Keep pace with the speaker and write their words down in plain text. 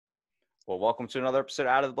Well, welcome to another episode of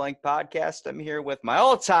Out of the Blank podcast. I'm here with my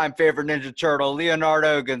all-time favorite Ninja Turtle,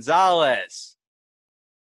 Leonardo Gonzalez.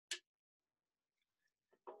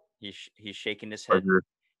 He's shaking his head. Pleasure.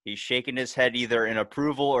 He's shaking his head either in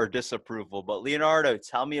approval or disapproval. But Leonardo,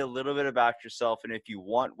 tell me a little bit about yourself and if you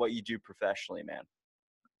want what you do professionally, man.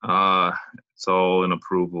 Uh, it's all in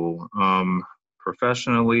approval.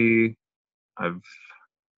 Professionally, I've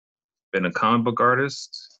been a comic book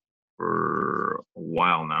artist for a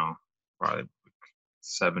while now, probably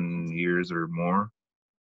 7 years or more.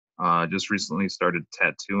 Just recently started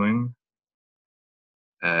tattooing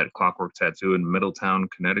at Clockwork Tattoo in Middletown,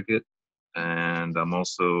 Connecticut, and I'm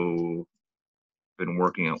also been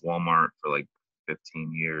working at Walmart for like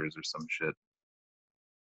 15 years or some shit.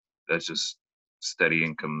 That's just steady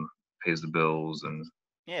income, pays the bills, and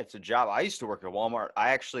Yeah, it's a job. I used to work at Walmart. I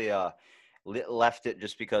actually left it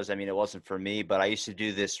just because, it wasn't for me, but I used to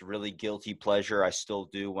do this really guilty pleasure. I still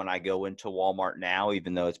do when I go into Walmart now,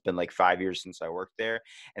 even though it's been like 5 years since I worked there.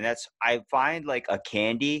 And I find like a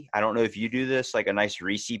candy. I don't know if you do this, like a nice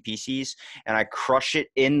Reese Pieces, and I crush it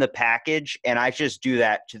in the package. And I just do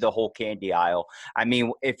that to the whole candy aisle.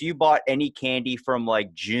 If you bought any candy from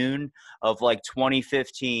like June of like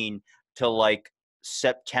 2015 to like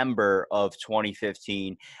September of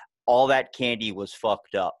 2015, all that candy was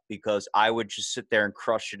fucked up because I would just sit there and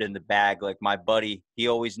crush it in the bag. Like my buddy, he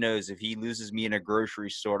always knows if he loses me in a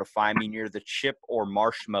grocery store to find me near the chip or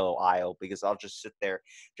marshmallow aisle because I'll just sit there,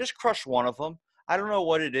 just crush one of them. I don't know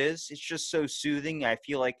what it is. It's just so soothing. I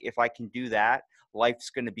feel like if I can do that, life's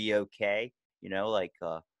going to be okay.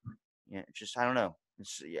 Yeah, just, I don't know.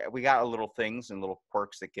 Yeah, we got little things and little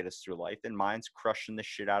quirks that get us through life, and mine's crushing the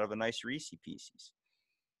shit out of a nice Reese Pieces.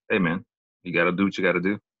 hey man, you gotta do what you gotta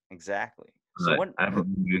do. Exactly. So I haven't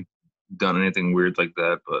really done anything weird like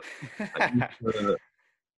that, but I used to,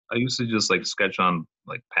 I used to just like sketch on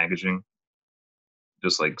like packaging,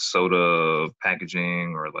 just like soda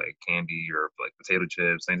packaging or like candy or like potato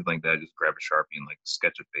chips, anything like that. Just grab a Sharpie and like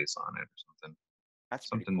sketch a face on it or something. That's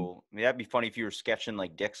pretty Something. cool. That'd be funny if you were sketching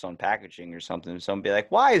like dicks on packaging or something. Someone be like,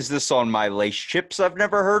 "Why is this on my Lace chips? I've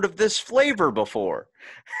never heard of this flavor before."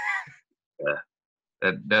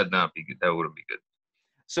 Yeah, that not be good. That wouldn't be good.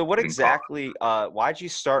 So, what Getting caught. exactly? Why'd you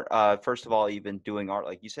start? First of all, even doing art,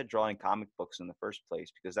 like you said, drawing comic books in the first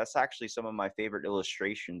place, because that's actually some of my favorite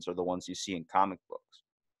illustrations are the ones you see in comic books.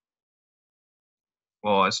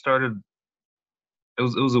 Well, I started. It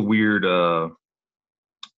was a weird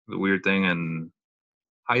thing in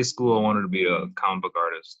high school. I wanted to be a comic book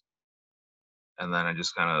artist, and then I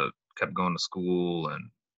just kind of kept going to school and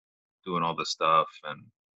doing all this stuff, and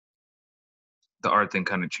the art thing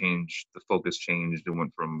kind of changed. The focus changed. It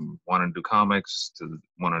went from wanting to do comics to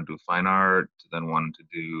wanting to do fine art to then wanting to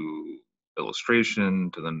do illustration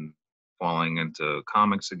to then falling into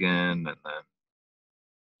comics again, and then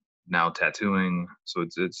now tattooing. So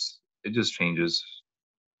it just changes.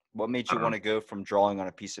 What made I you don't know. want to go from drawing on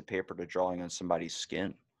a piece of paper to drawing on somebody's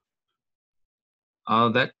skin?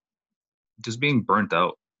 That just being burnt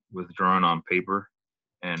out with drawing on paper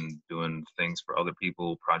and doing things for other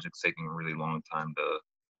people, projects taking a really long time to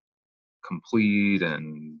complete,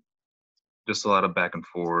 and just a lot of back and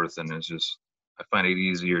forth. And it's just, I find it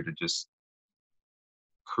easier to just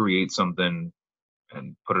create something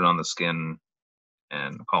and put it on the skin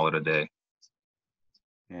and call it a day.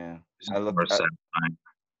 Yeah, It's I just look. more satisfying.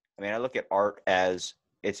 I look at art as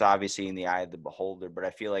it's obviously in the eye of the beholder, but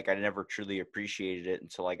I feel like I never truly appreciated it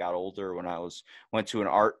until I got older when went to an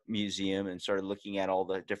art museum and started looking at all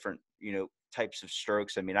the different, types of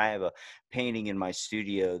strokes. I have a painting in my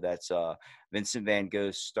studio that's Vincent van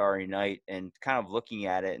Gogh's Starry Night, and kind of looking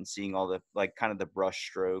at it and seeing all the like kind of the brush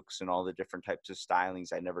strokes and all the different types of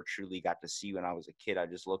stylings I never truly got to see when I was a kid. I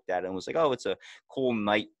just looked at it and was like, oh, it's a cool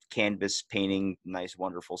night canvas painting, nice,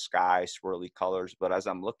 wonderful sky, swirly colors. But as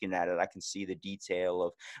I'm looking at it, I can see the detail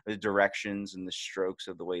of the directions and the strokes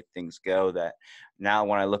of the way things go. That now,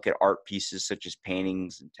 when I look at art pieces such as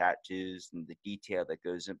paintings and tattoos and the detail that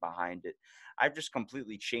goes in behind it, I've just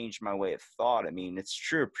completely changed my way of thought. It's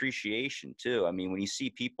true appreciation too. When you see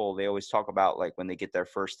people, they always talk about like when they get their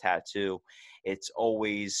first tattoo, it's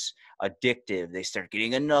always addictive. They start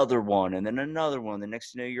getting another one and then another one. The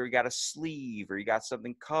next thing you know, you got a sleeve or you got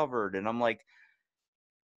something covered. And I'm like,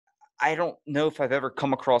 I don't know if I've ever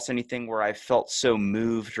come across anything where I felt so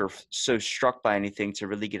moved or so struck by anything to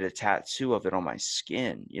really get a tattoo of it on my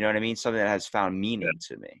skin. You know what I mean? Something that has found Yeah, meaning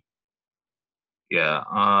to me.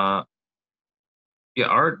 yeah, yeah.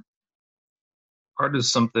 Art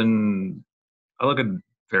is something I look at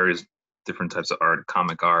various different types of art: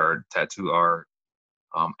 comic art, tattoo art,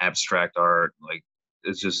 abstract art. Like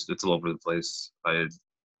it's all over the place.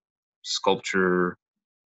 sculpture,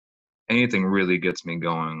 anything really gets me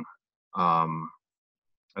going. Um,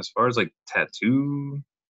 as far as like tattoo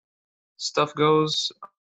stuff goes,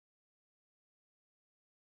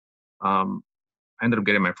 um, I ended up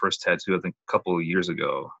getting my first tattoo, I think, a couple of years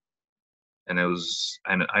ago, and it was,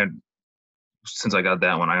 and I since I got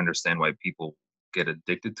that one, I understand why people get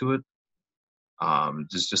addicted to it.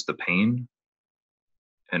 Just the pain,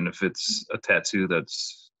 and if it's a tattoo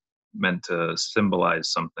that's meant to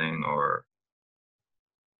symbolize something or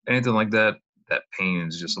anything like that, that pain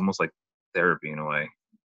is just almost like therapy in a way.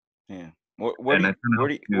 Yeah. Where do And you it kind of where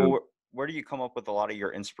helps do you well, you. where do you come up with a lot of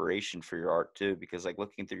your inspiration for your art too? Because like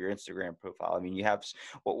looking through your Instagram profile, I mean, you have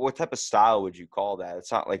what type of style would you call that?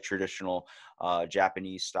 It's not like traditional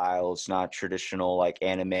Japanese style. It's not traditional like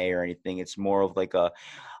anime or anything. It's more of like a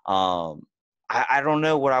um, I don't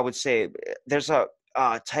know what I would say. There's a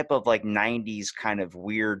type of like 90s kind of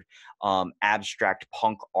weird abstract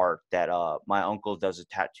punk art that my uncle does a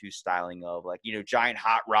tattoo styling of, like, you know, giant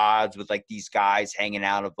hot rods with like these guys hanging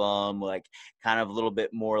out of them, like kind of a little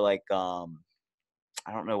bit more like I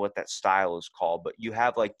don't know what that style is called, but you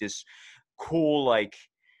have like this cool, like,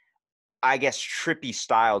 I guess trippy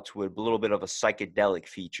style to it, a little bit of a psychedelic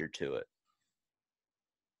feature to it.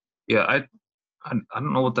 Yeah, I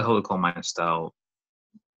don't know what the hell to call my style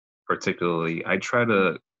particularly. I try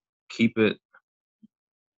to keep it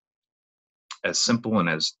as simple and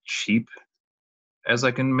as cheap as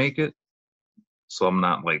I can make it. So I'm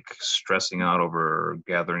not like stressing out over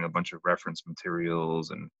gathering a bunch of reference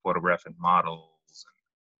materials and photographing models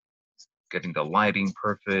and getting the lighting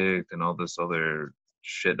perfect and all this other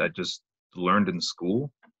shit I just learned in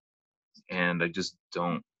school and I just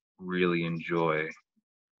don't really enjoy.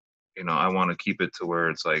 I want to keep it to where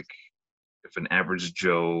it's like if an average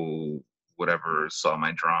Joe whatever saw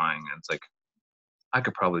my drawing and it's like I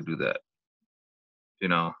could probably do that, you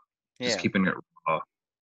know, just Yeah. keeping it raw,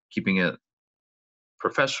 keeping it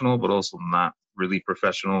professional, but also not really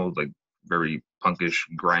professional, like very punkish,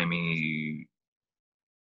 grimy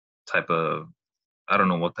type of, I don't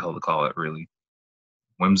know what the hell to call it really.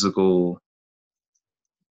 Whimsical.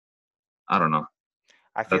 I don't know.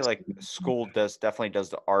 I feel That's like school definitely does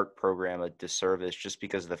the art program a disservice just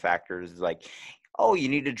because of the factors like, oh, you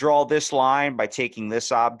need to draw this line by taking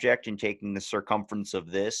this object and taking the circumference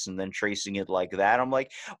of this and then tracing it like that. I'm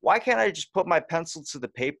like, why can't I just put my pencil to the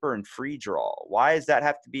paper and free draw? Why does that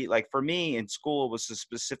have to be like, for me in school, it was a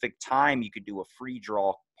specific time you could do a free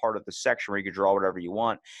draw part of the section where you could draw whatever you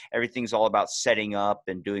want. Everything's all about setting up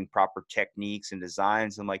and doing proper techniques and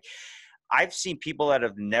designs. I'm like, I've seen people that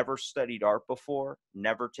have never studied art before,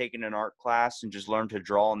 never taken an art class, and just learned to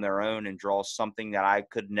draw on their own and draw something that I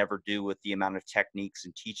could never do with the amount of techniques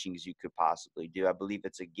and teachings you could possibly do. I believe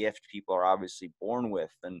it's a gift people are obviously born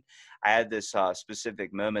with. And I had this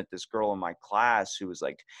specific moment, this girl in my class who was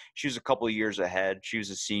like, she was a couple of years ahead. She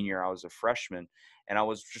was a senior, I was a freshman. And I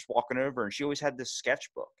was just walking over and she always had this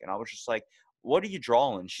sketchbook. And I was just like, what are you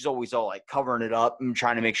drawing? She's always all like covering it up and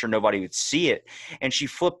trying to make sure nobody would see it, and she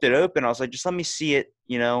flipped it open. I was like, just let me see it.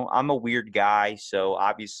 You know, I'm a weird guy. So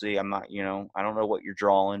obviously I'm not, you know, I don't know what you're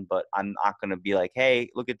drawing, but I'm not going to be like,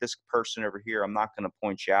 hey, look at this person over here. I'm not going to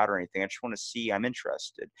point you out or anything. I just want to see, I'm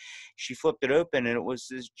interested. She flipped it open and it was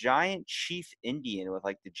this giant chief Indian with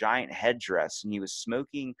like the giant headdress. And he was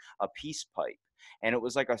smoking a peace pipe. And it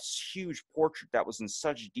was like a huge portrait that was in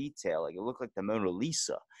such detail. Like it looked like the Mona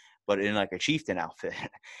Lisa, but in like a chieftain outfit.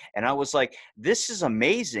 And I was like, this is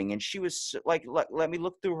amazing. And she was like, let me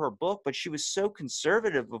look through her book, but she was so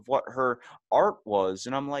conservative of what her art was.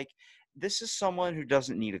 And I'm like, this is someone who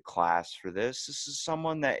doesn't need a class for this. This is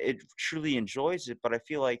someone that it truly enjoys it. But I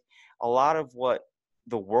feel like a lot of what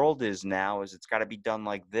the world is now is it's got to be done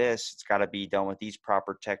like this. It's got to be done with these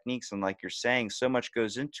proper techniques. And like you're saying, so much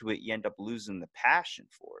goes into it, you end up losing the passion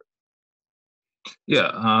for it.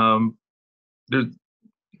 yeah. There's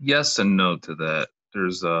yes and no to that.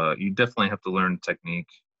 There's you definitely have to learn technique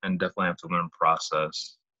and definitely have to learn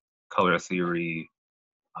process, color theory,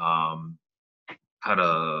 um, how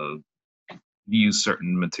to use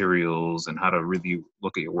certain materials and how to really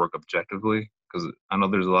look at your work objectively. Because I know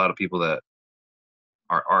there's a lot of people that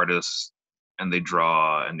are artists and they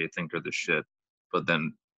draw and they think they're the shit, but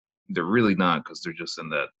then they're really not because they're just in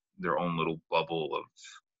that their own little bubble of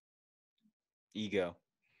Ego.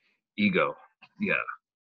 ego. Yeah.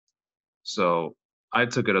 So I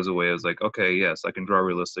took it as a way as like, okay, yes, I can draw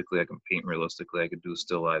realistically, I can paint realistically, I can do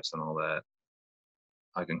still lifes and all that.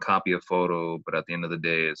 I can copy a photo, but at the end of the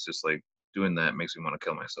day, it's just like doing that makes me want to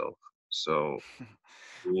kill myself. So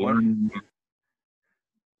One, learning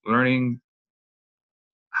learning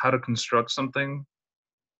how to construct something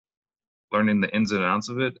learning the ins and outs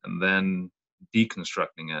of it, and then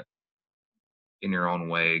deconstructing it in your own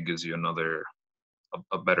way gives you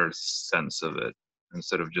a better sense of it,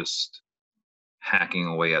 instead of just hacking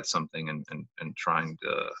away at something and trying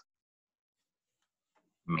to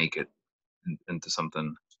make it into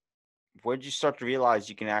something. When did you start to realize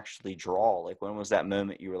you can actually draw? Like, when was that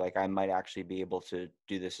moment you were like, I might actually be able to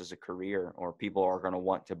do this as a career, or people are going to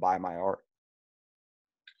want to buy my art?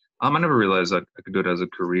 I never realized I could do it as a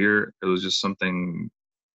career. It was just something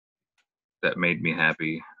that made me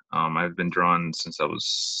happy. I've been drawing since I was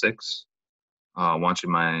 6,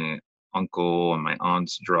 watching my uncle and my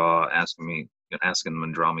aunts draw, asking them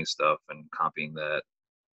to draw me stuff and copying that,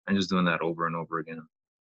 and just doing that over and over again.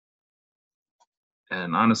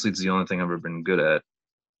 And honestly, it's the only thing I've ever been good at.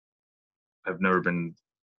 I've never been.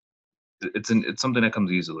 It's something that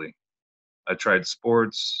comes easily. I tried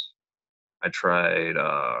sports. I tried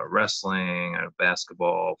wrestling,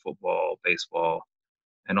 basketball, football, baseball,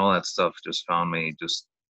 and all that stuff just found me just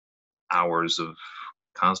hours of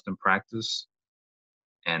constant practice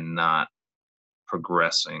and not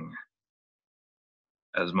progressing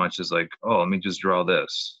as much as like, oh, let me just draw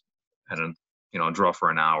this, and then draw for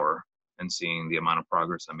an hour and seeing the amount of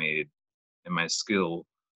progress I made in my skill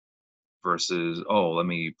versus, oh, let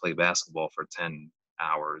me play basketball for 10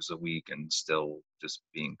 hours a week and still just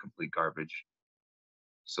being complete garbage.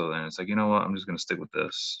 So then it's like, you know what, I'm just gonna stick with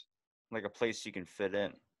this. Like a place you can fit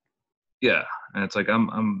in. Yeah, and it's like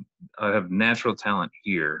I have natural talent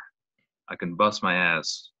here. I can bust my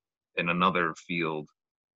ass in another field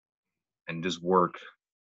and just work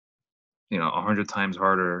 100 times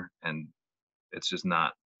harder, and it's just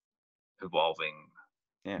not evolving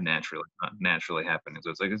Yeah. naturally, not naturally happening.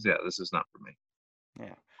 So it's like, yeah, this is not for me.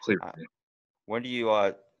 Yeah. Uh, Clearly. when do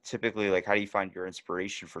you typically, like, how do you find your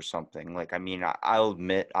inspiration for something? Like, I mean, I'll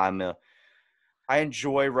admit I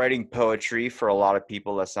enjoy writing poetry. For a lot of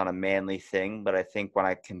people, that's not a manly thing, but I think when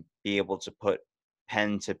I can be able to put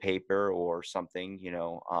pen to paper or something,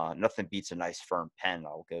 nothing beats a nice firm pen.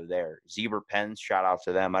 I'll go there. Zebra pens, shout out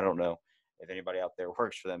to them. I don't know if anybody out there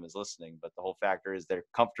works for them is listening, but the whole factor is their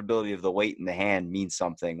comfortability of the weight in the hand means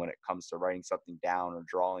something when it comes to writing something down or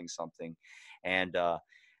drawing something. And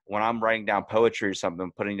when I'm writing down poetry or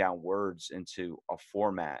something, putting down words into a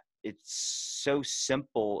format, it's so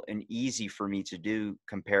simple and easy for me to do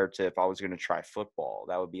compared to if I was going to try football.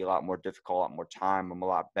 That would be a lot more difficult, a lot more time. I'm a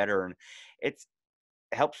lot better. And it's,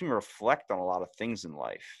 it helps me reflect on a lot of things in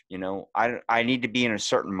life. I need to be in a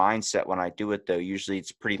certain mindset when I do it, though. Usually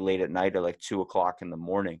it's pretty late at night or like 2 o'clock in the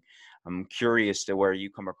morning. I'm curious to where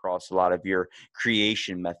you come across a lot of your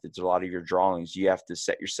creation methods, a lot of your drawings. Do you have to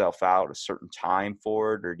set yourself out a certain time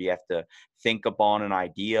for it, or do you have to think upon an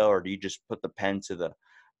idea, or do you just put the pen to the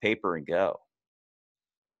paper and go?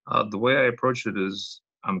 The way I approach it is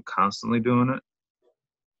I'm constantly doing it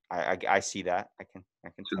I see that. I can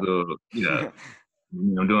to tell. the yeah.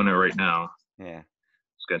 I'm doing it right now, Yeah.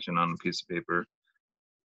 sketching on a piece of paper.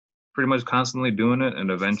 Pretty much constantly doing it, and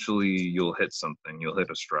eventually you'll hit something. You'll hit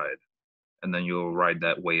a stride, and then you'll ride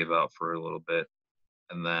that wave out for a little bit,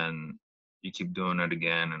 and then you keep doing it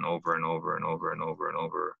again and over and over and over and over and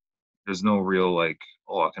over. There's no real like,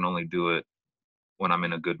 oh, I can only do it when I'm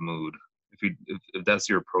in a good mood. If that's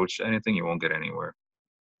your approach to anything, you won't get anywhere.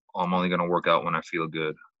 Oh, I'm only gonna work out when I feel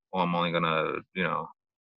good. Oh, I'm only gonna,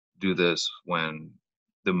 do this when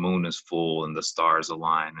the moon is full and the stars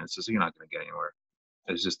align. It's just you're not gonna get anywhere.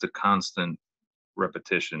 It's just a constant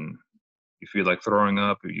repetition. You feel like throwing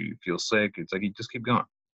up, or you feel sick. It's like you just keep going.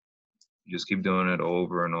 You just keep doing it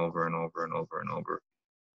over and over and over and over and over,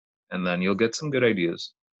 and then you'll get some good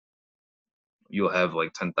ideas. You'll have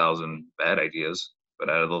like 10,000 bad ideas, but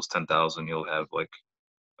out of those 10,000, you'll have like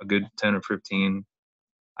a good 10 or 15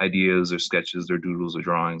 ideas or sketches or doodles or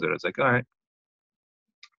drawings that it's like, all right,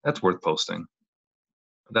 that's worth posting.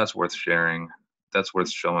 That's worth sharing. That's worth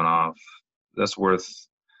showing off. That's worth,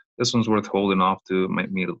 this one's worth holding off to. It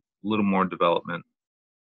might need a little more development.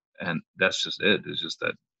 And that's just it. It's just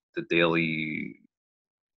that the daily,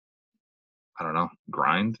 I don't know,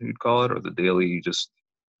 grind, you'd call it, or the daily,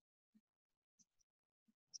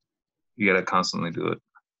 you got to constantly do it.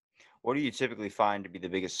 What do you typically find to be the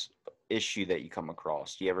biggest issue that you come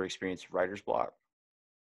across? Do you ever experience writer's block?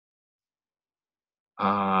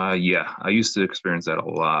 Yeah, I used to experience that a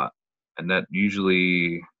lot. And that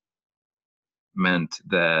usually meant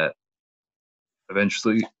that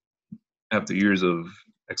eventually, after years of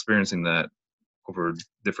experiencing that over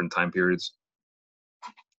different time periods,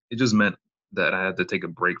 it just meant that I had to take a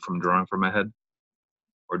break from drawing from my head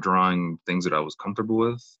or drawing things that I was comfortable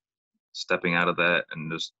with, stepping out of that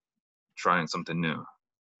and just trying something new.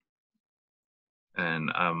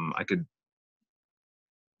 And I could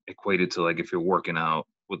equate it to like if you're working out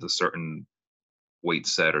with a certain weight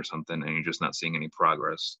set or something and you're just not seeing any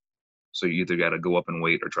progress. So you either got to go up in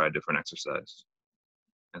weight or try a different exercise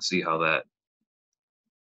and see how that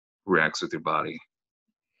reacts with your body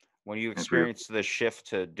When you and for your. experienced the shift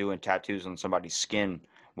to doing tattoos on somebody's skin,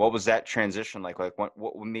 what was that transition like? Like,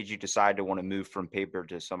 what made you decide to want to move from paper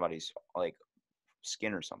to somebody's like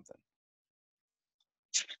skin or something?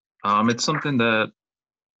 It's something that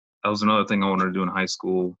was another thing I wanted to do in high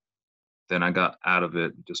school. Then I got out of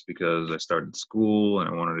it just because I started school and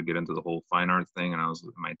I wanted to get into the whole fine art thing. And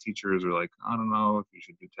my teachers were like, I don't know if you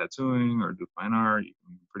should do tattooing or do fine art. You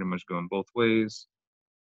can pretty much go in both ways.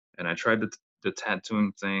 And I tried the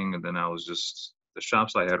tattooing thing, and then I was just the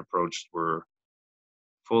shops I had approached were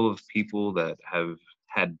full of people that have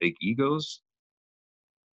had big egos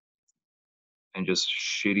and just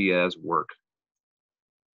shitty ass work.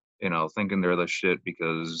 Thinking they're the shit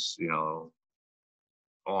because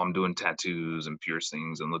oh, I'm doing tattoos and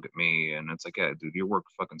piercings and look at me. And it's like, yeah, dude, your work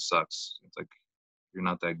fucking sucks. It's like, you're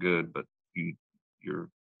not that good, but you're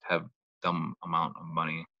have dumb amount of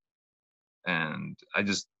money. And I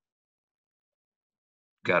just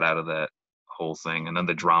got out of that whole thing. And then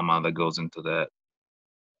the drama that goes into that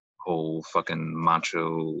whole fucking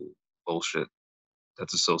macho bullshit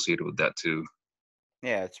that's associated with that too.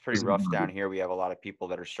 Yeah, it's pretty rough down here. We have a lot of people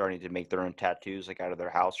that are starting to make their own tattoos, like out of their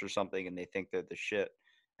house or something, and they think they're the shit,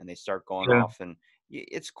 and they start going Yeah, off. And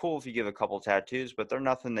it's cool if you give a couple tattoos, but they're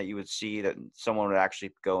nothing that you would see that someone would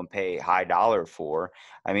actually go and pay high dollar for.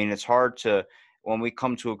 I mean, it's hard to when we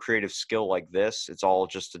come to a creative skill like this, it's all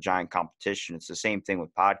just a giant competition. It's the same thing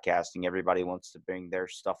with podcasting. Everybody wants to bring their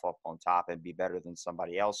stuff up on top and be better than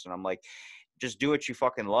somebody else. And I'm like, just do what you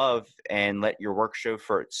fucking love and let your work show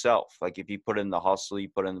for itself. Like if you put in the hustle, you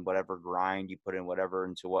put in whatever grind, you put in whatever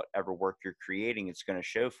into whatever work you're creating, it's going to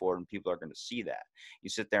show for it and people are going to see that. You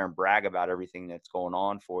sit there and brag about everything that's going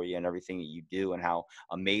on for you and everything that you do and how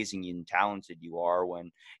amazing and talented you are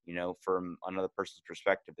when, from another person's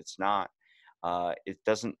perspective, it's not. It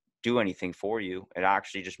doesn't do anything for you. It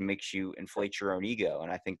actually just makes you inflate your own ego.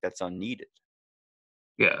 And I think that's unneeded.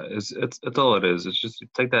 yeah, it's all it is. It's just you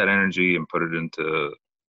take that energy and put it into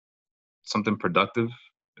something productive.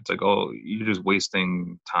 It's like, oh, you're just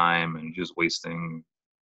wasting time and just wasting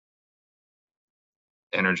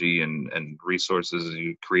energy and resources.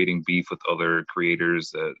 You're creating beef with other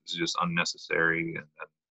creators that is just unnecessary, and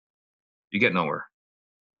you get nowhere.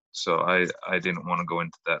 So I didn't want to go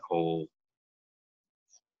into that whole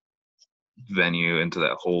venue, into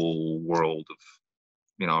that whole world of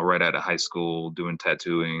right out of high school doing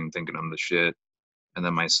tattooing, thinking I'm the shit, and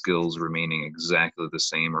then my skills remaining exactly the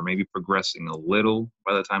same or maybe progressing a little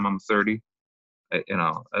by the time I'm 30.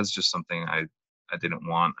 That's just something I didn't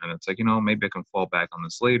want. And it's like, maybe I can fall back on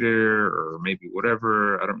this later or maybe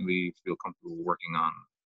whatever. I don't really feel comfortable working on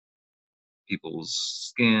people's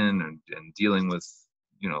skin and dealing with,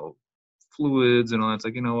 you know, fluids and all that. It's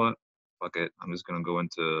like, you know what? Fuck it. I'm just gonna go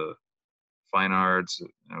into fine arts and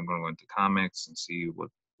I'm gonna go into comics and see what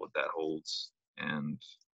that holds. And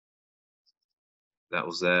that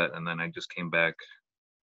was that. And then I just came back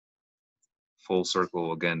full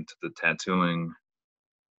circle again to the tattooing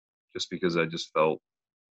just because I just felt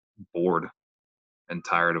bored and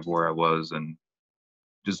tired of where I was and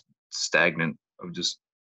just stagnant of just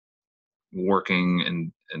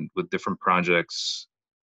working and with different projects,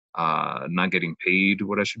 not getting paid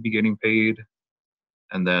what I should be getting paid,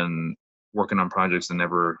 and then working on projects that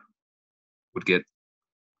never would get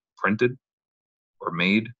printed or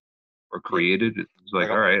made or Yeah. created. It's like,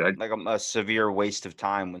 Like all a, right, like a severe waste of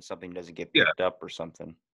time when something doesn't get yeah, picked up or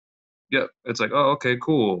something. yeah. It's like, oh, okay,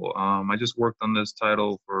 cool. I just worked on this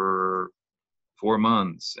title for 4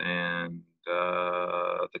 months, and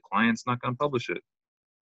the client's not going to publish it.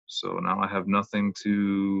 So now I have nothing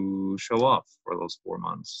to show off for those 4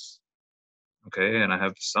 months. Okay, and I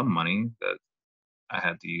have some money that I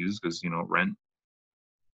had to use because rent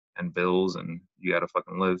and bills, and you got to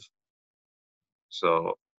fucking live.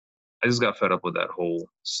 So I just got fed up with that whole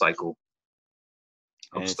cycle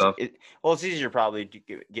of And stuff. it's easier probably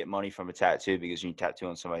to get money from a tattoo because you tattoo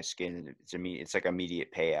on somebody's skin, it's immediate. It's like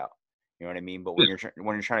immediate payout. You know what I mean? But Yeah,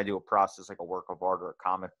 when you're trying to do a process like a work of art or a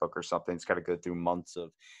comic book or something, it's got to go through months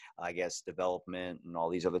of, I guess, development and all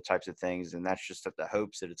these other types of things. And that's just at the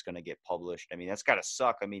hopes that it's going to get published. I mean, that's got to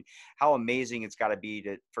suck. I mean, how amazing it's got to be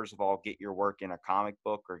to first of all get your work in a comic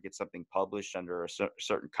book or get something published under a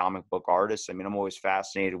certain comic book artist. I mean, I'm always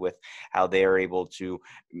fascinated with how they are able to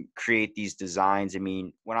create these designs. I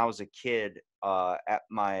mean, when I was a kid, at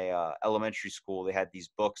my elementary school, they had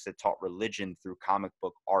these books that taught religion through comic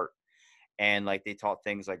book art. and like they taught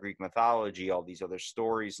things like Greek mythology, all these other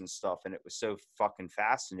stories and stuff, and it was so fucking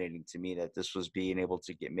fascinating to me that this was being able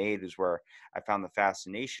to get made, is where I found the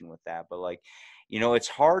fascination with that. But like, it's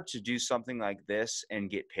hard to do something like this and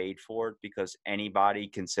get paid for it because anybody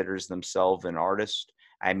considers themselves an artist.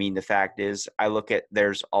 I mean, the fact is, I look at,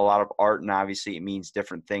 there's a lot of art, and obviously it means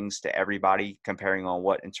different things to everybody, comparing on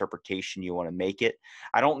what interpretation you want to make it.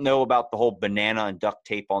 I don't know about the whole banana and duct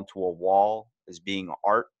tape onto a wall as being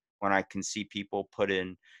art, when I can see people put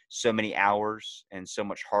in so many hours and so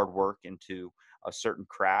much hard work into a certain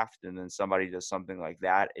craft, and then somebody does something like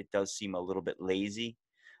that. It does seem a little bit lazy,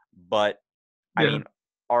 but I Yeah. mean,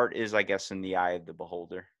 art is, I guess, in the eye of the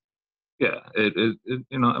beholder. Yeah, it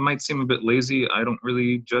might seem a bit lazy. I don't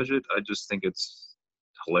really judge it. I just think it's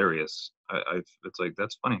hilarious. It's like,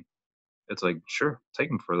 that's funny. It's like, sure, take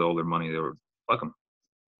them for all their money. They were, fuck them.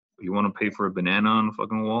 You want to pay for a banana on the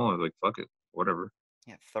fucking wall? I was like, fuck it, whatever.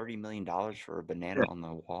 Yeah, $30 million for a banana Yeah, on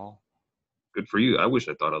the wall. good for you. I wish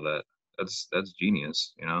I thought of that. That's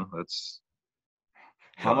genius. That's,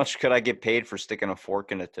 How but much could I get paid for sticking a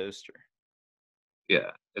fork in a toaster?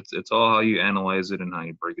 yeah, it's all how you analyze it and how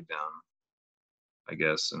you break it down, I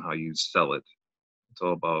guess, and how you sell it. It's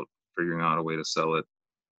all about figuring out a way to sell it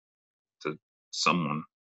to someone.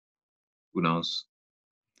 Who knows?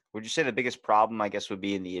 Would you say the biggest problem, I guess, would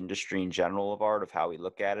be in the industry in general of art, of how we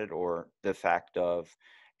look at it, or the fact of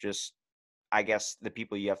just, I guess, the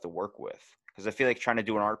people you have to work with? Because I feel like trying to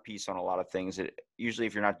do an art piece on a lot of things, usually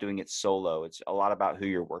if you're not doing it solo, it's a lot about who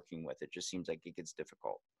you're working with. It just seems like it gets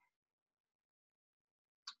difficult.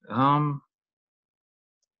 Um,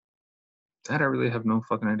 that I really have no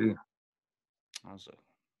fucking idea. That was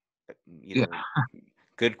Yeah, either a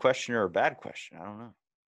good question or a bad question. I don't know.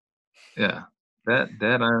 yeah. That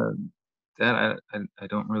I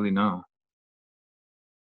don't really know.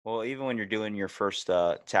 Well, even when you're doing your first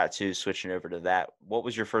tattoo, switching over to that, what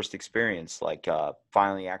was your first experience like,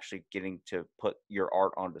 finally actually getting to put your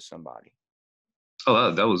art onto somebody?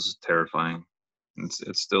 Oh, that was terrifying.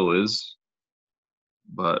 It still is,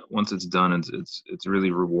 but once it's done, it's really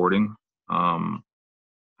rewarding. And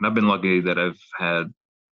I've been lucky that I've had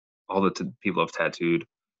all the people I've tattooed.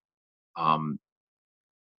 Um,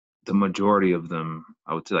 the majority of them,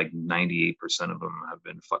 I would say like 98% of them, have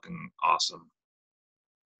been fucking awesome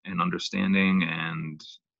and understanding and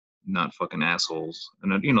not fucking assholes.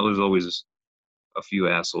 And then, there's always a few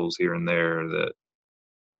assholes here and there that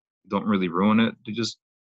don't really ruin it. They just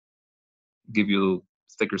give you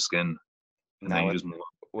thicker skin, and then Now, you with, just move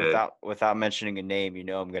on. Yeah. without mentioning a name,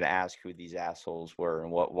 I'm going to ask who these assholes were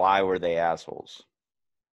and why were they assholes?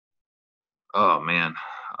 Oh man.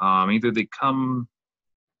 Either they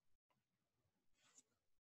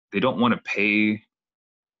don't want to pay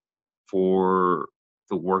for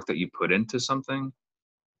the work that you put into something.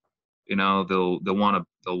 They'll want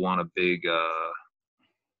a big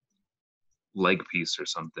leg piece or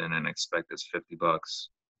something and expect it's $50.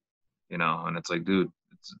 And it's like, dude,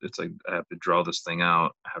 it's like, I have to draw this thing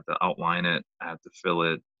out, I have to outline it, I have to fill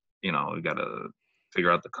it. We gotta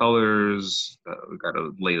figure out the colors, we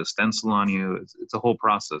gotta lay the stencil on you. It's a whole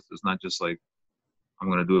process. It's not just like, I'm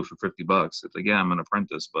gonna do it for $50. It's like, yeah, I'm an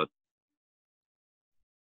apprentice, but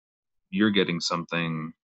you're getting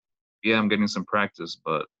something. Yeah, I'm getting some practice,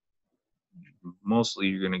 but mostly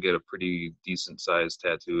you're gonna get a pretty decent sized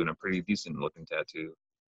tattoo and a pretty decent looking tattoo,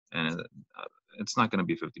 and it's not gonna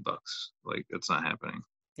be $50. Like, it's not happening.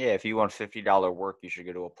 Yeah, if you want $50 work, you should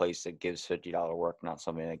go to a place that gives $50 work, not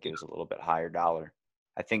something that gives a little bit higher dollar.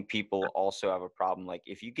 I think people also have a problem. Like,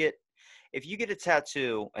 if you get a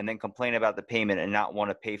tattoo and then complain about the payment and not want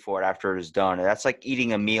to pay for it after it is done, that's like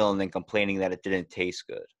eating a meal and then complaining that it didn't taste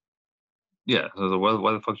good. Yeah, so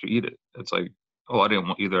why the fuck you eat it? It's like, oh, I didn't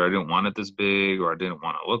want it this big, or I didn't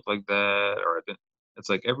want to look like that, or I didn't. It's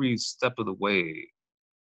like every step of the way,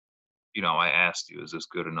 I asked you, is this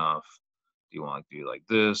good enough? Do you want to do like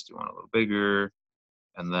this? Do you want it a little bigger?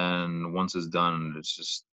 And then once it's done,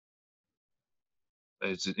 there's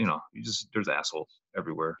assholes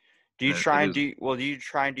everywhere. Do you And it try and is. do well? Do you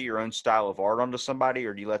try and do your own style of art onto somebody,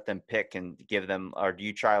 or do you let them pick and give them, or do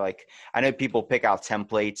you try, like, I know people pick out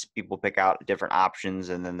templates, people pick out different options,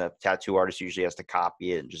 and then the tattoo artist usually has to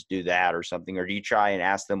copy it and just do that or something, or do you try and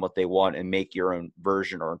ask them what they want and make your own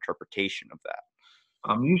version or interpretation of that?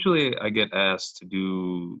 Usually I get asked to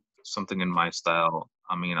do something in my style.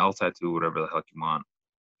 I mean, I'll tattoo whatever the heck you want,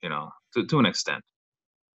 to an extent.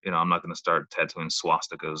 I'm not going to start tattooing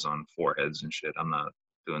swastikas on foreheads and shit. I'm not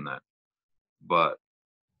doing that. But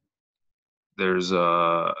there's,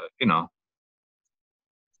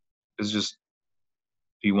 it's just,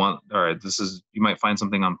 you might find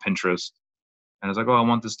something on Pinterest And it's like, oh, I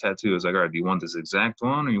want this tattoo. It's like, all right, do you want this exact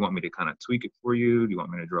one, or you want me to kind of tweak it for you? Do you want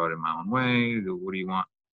me to draw it in my own way? What do you want?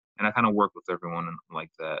 And I kind of work with everyone like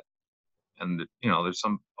that. And there's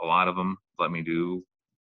a lot of them let me do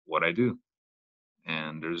what I do,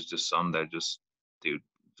 and there's just some that dude,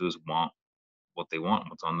 just want what they want,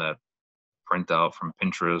 what's on that printout from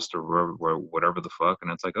Pinterest or whatever the fuck.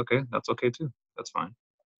 And it's like, okay, that's okay too. That's fine.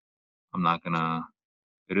 I'm not gonna.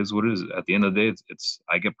 It is what it is. At the end of the day, it's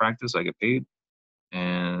I get practice, I get paid,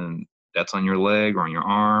 and that's on your leg or on your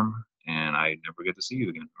arm, and I never get to see you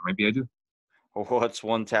again. Or maybe I do. What's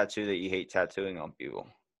one tattoo that you hate tattooing on people?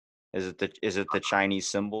 Is it the Chinese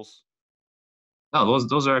symbols? No,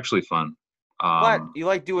 those are actually fun. What? Um, You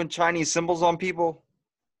like doing Chinese symbols on people?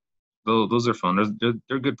 those are fun.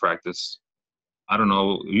 They're good practice. I don't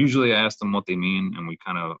know. Usually, I ask them what they mean, and we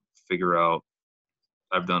kind of figure out.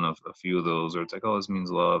 I've done a few of those, or it's like, oh, this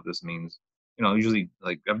means love. This means, usually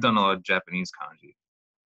like I've done a lot of Japanese kanji.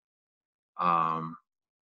 Um,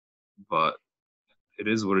 but it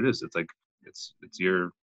is what it is. It's like it's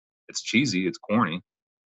cheesy. It's corny.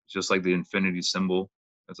 It's just like the infinity symbol.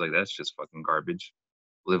 It's like that's just fucking garbage.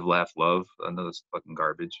 Live, laugh, love. I know it's fucking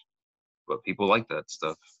garbage, but people like that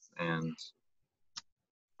stuff, and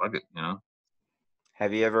fuck it.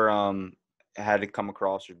 Have you ever had to come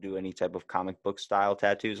across or do any type of comic book style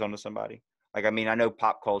tattoos onto somebody? Like, I mean, I know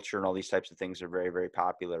pop culture and all these types of things are very, very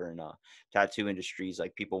popular in tattoo industries.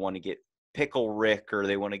 Like, people want to get Pickle Rick, or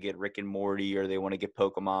they want to get Rick and Morty, or they want to get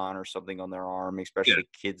Pokemon or something on their arm, Yeah, especially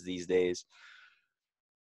kids these days.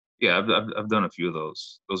 yeah. I've done a few of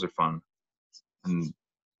those. Those are fun, and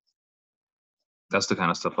that's the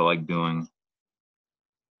kind of stuff I like doing.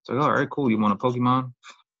 It's like, all right, cool. You want a Pokemon?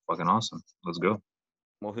 Fucking awesome. Let's go.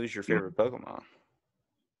 Well, who's your You favorite Pokemon?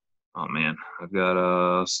 Oh man, I've got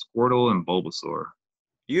Squirtle and Bulbasaur.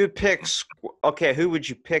 You would pick. Okay, who would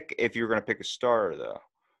you pick if you were going to pick a starter, though?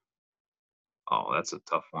 Oh, that's a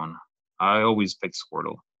tough one. I always pick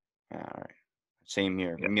Squirtle. All right. Same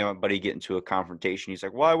here. Yeah, Me and my buddy get into a confrontation. He's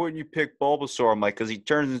like, "Why wouldn't you pick Bulbasaur?" I'm like, "Because he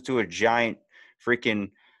turns into a giant,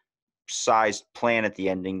 freaking sized plant at the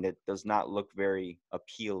ending that does not look very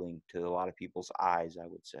appealing to a lot of people's eyes." I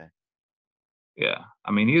would say. yeah.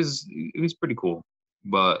 I mean, he's pretty cool,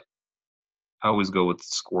 but I always go with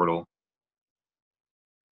Squirtle.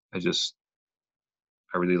 I just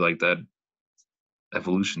I really like that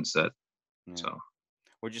evolution set. Yeah. So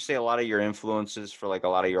Would you say a lot of your influences for like a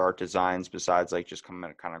lot of your art designs, besides like just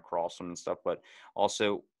coming kind of across them and stuff, but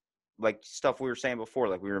also like stuff we were saying before,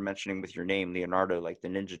 like we were mentioning with your name, Leonardo, like the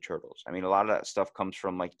Ninja Turtles. I mean, a lot of that stuff comes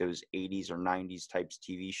from like those 80s or 90s types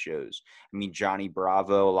TV shows. I mean, Johnny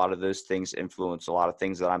Bravo, a lot of those things influence a lot of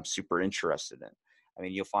things that I'm super interested in. I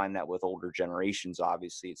mean, you'll find that with older generations,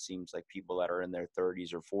 obviously, it seems like people that are in their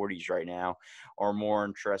 30s or 40s right now are more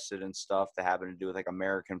interested in stuff that having to do with like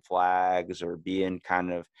American flags or being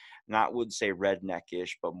kind of, not would say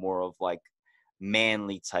redneckish, but more of like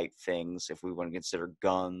manly type things, if we want to consider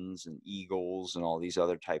guns and eagles and all these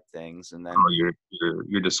other type things. And then, oh,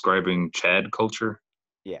 you're describing Chad culture,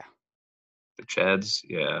 yeah, the Chads.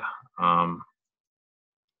 Yeah. Um,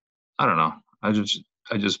 I don't know. I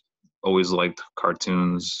just always liked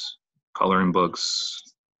cartoons, coloring books,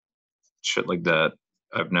 shit like that.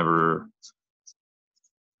 I've never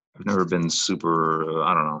I've never been super.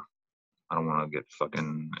 I don't know. I don't want to get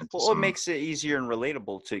fucking into well, it some. makes it easier and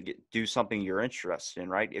relatable to do something you're interested in,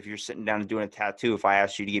 right? If you're sitting down and doing a tattoo, if I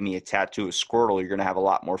asked you to give me a tattoo of Squirtle, you're going to have a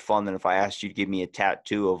lot more fun than if I asked you to give me a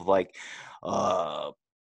tattoo of like, uh,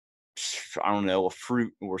 I don't know, a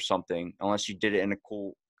fruit or something, unless you did it in a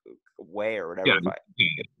cool way or Yeah, whatever. If I,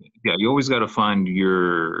 yeah. You always got to find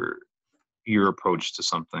your approach to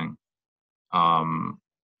something. Um,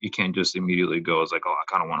 you can't just immediately go. It's like, oh, I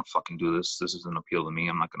kind of want to fucking do this. This doesn't appeal to me.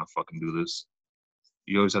 I'm not gonna fucking do this.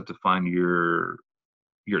 You always have to find your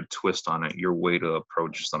twist on it, your way to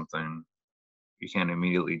approach something. You can't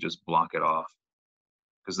immediately just block it off,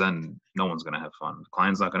 because then no one's gonna have fun. The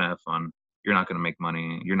client's not gonna have fun. You're not gonna make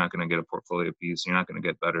money. You're not gonna get a portfolio piece. You're not gonna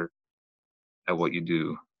get better at what you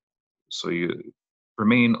do. So you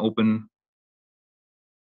remain open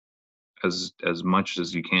as much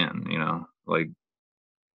as you can. Like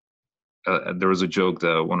there was a joke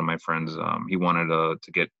that one of my friends he wanted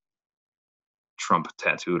to get Trump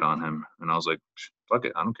tattooed on him, and I was like, fuck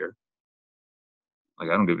it, I don't care. Like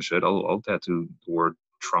I don't give a shit. I'll tattoo the word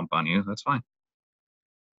Trump on you. That's fine.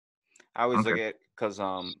 I I always don't look care. at, because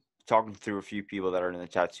talking through a few people that are in the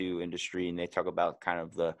tattoo industry, and they talk about kind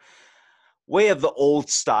of the way of the old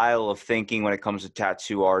style of thinking when it comes to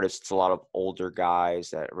tattoo artists. A lot of older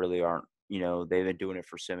guys that really aren't they've been doing it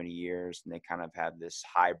for so many years and they kind of have this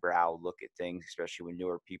highbrow look at things, especially when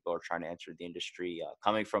newer people are trying to enter the industry.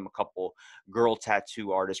 Coming from a couple girl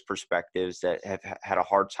tattoo artist perspectives that have had a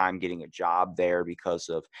hard time getting a job there because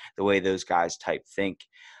of the way those guys type think.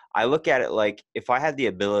 I look at it like if I had the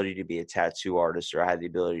ability to be a tattoo artist or I had the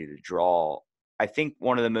ability to draw, I think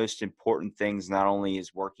one of the most important things not only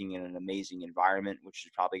is working in an amazing environment, which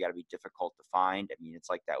is probably got to be difficult to find. I mean, it's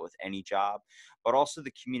like that with any job, but also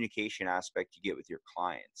the communication aspect you get with your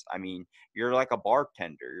clients. I mean, you're like a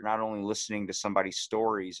bartender. You're not only listening to somebody's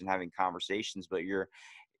stories and having conversations, but you're,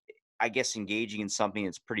 I guess, engaging in something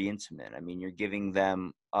that's pretty intimate. I mean, you're giving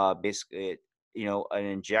them basically, an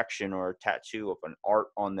injection or a tattoo of an art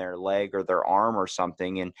on their leg or their arm or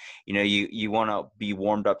something. And, you want to be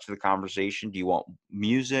warmed up to the conversation. Do you want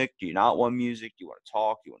music? Do you not want music? Do you want to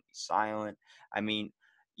talk? Do you want to be silent? I mean,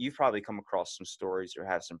 you've probably come across some stories or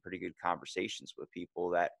have some pretty good conversations with people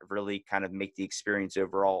that really kind of make the experience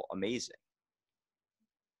overall amazing.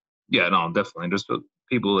 Yeah, no, definitely. There's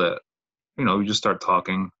people that, you just start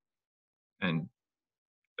talking and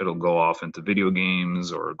it'll go off into video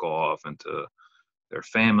games or go off into their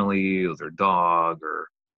family or their dog or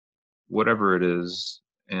whatever it is.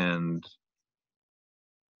 And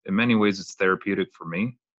in many ways, it's therapeutic for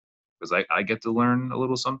me because I get to learn a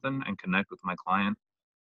little something and connect with my client.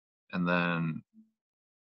 And then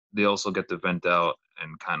they also get to vent out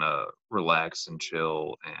and kind of relax and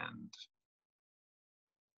chill and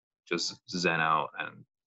just zen out and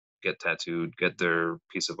get tattooed, get their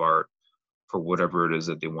piece of art for whatever it is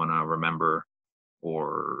that they want to remember,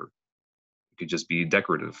 or it could just be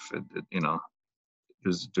decorative.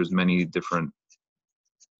 There's many different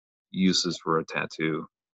uses for a tattoo.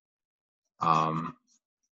 Um,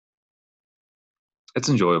 it's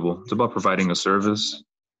enjoyable. It's about providing a service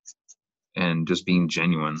and just being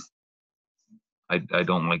genuine. I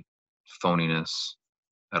don't like phoniness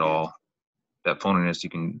at Yeah. all. That phoniness, you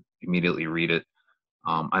can immediately read it.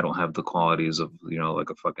 I don't have the qualities of, like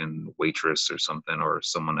a fucking waitress or something, or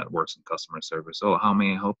someone that works in customer service. Oh, how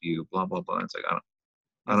may I help you? Blah, blah, blah. It's like,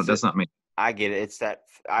 That's it. that's not me. I get it. It's that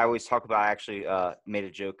I always talk about. I actually made a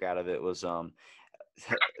joke out of it. Was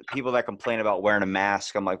people that complain about wearing a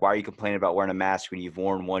mask. I'm like, why are you complaining about wearing a mask when you've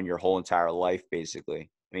worn one your whole entire life, basically?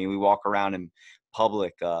 I mean, we walk around in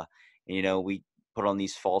public, we put on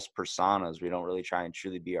these false personas. We don't really try and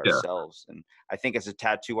truly be Yeah. ourselves. And I think as a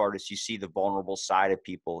tattoo artist, you see the vulnerable side of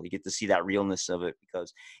people. You get to see that realness of it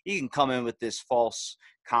because you can come in with this false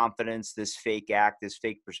confidence, this fake act, this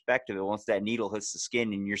fake perspective. And once that needle hits the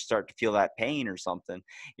skin and you start to feel that pain or something,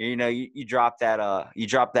 you drop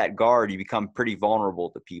that guard, you become pretty vulnerable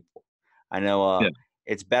to people. I know Yeah.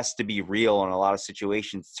 it's best to be real in a lot of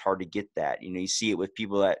situations. It's hard to get that. You see it with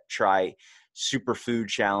people that try superfood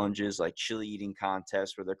challenges like chili eating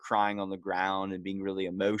contests where they're crying on the ground and being really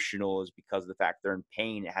emotional is because of the fact they're in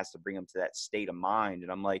pain. It has to bring them to that state of mind.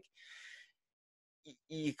 And I'm like,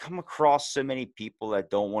 you come across so many people that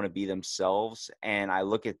don't want to be themselves, and I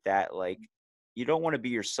look at that like, you don't want to be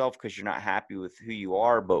yourself because you're not happy with who you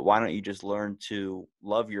are, but why don't you just learn to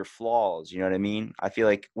love your flaws? You know what I mean? I feel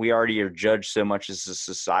like we already are judged so much as a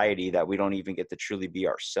society that we don't even get to truly be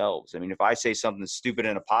ourselves. I mean, if I say something stupid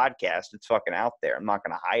in a podcast, it's fucking out there. I'm not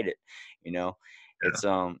going to hide it. you know Yeah. it's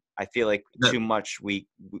I feel like That, too much we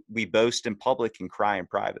boast in public and cry in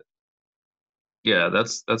private. yeah,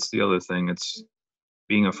 that's the other thing. It's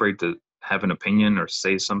being afraid to have an opinion or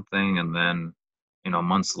say something, and then,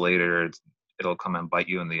 months later, it'll come and bite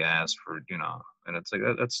you in the ass for, and it's like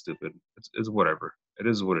that's stupid. It's whatever. It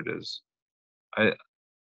is what it is. I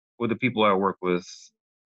With the people I work with,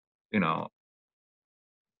 you know,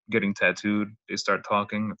 getting tattooed, they start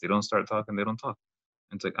talking. If they don't start talking, they don't talk.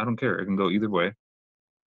 And it's like I don't care. It can go either way.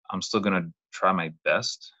 I'm still gonna try my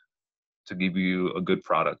best to give you a good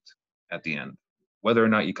product at the end, whether or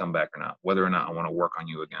not you come back or not, whether or not I want to work on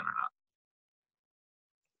you again or not.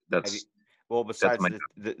 Have you, That's well, that's besides my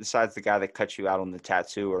besides the guy that cut you out on the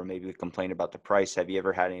tattoo, or maybe complain about the price, have you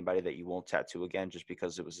ever had anybody that you won't tattoo again just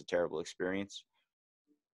because it was a terrible experience?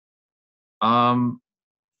 um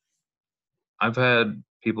I've had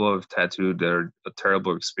people who have tattooed that are a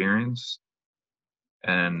terrible experience,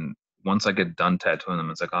 and once I get done tattooing them,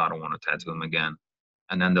 it's like, oh, I don't want to tattoo them again.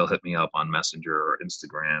 And then they'll hit me up on Messenger or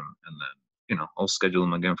Instagram, and then I'll schedule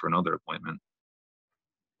them again for another appointment,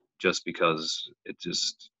 just because it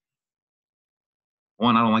just,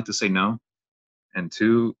 one, I don't like to say no, and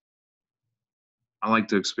two, I like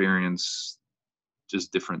to experience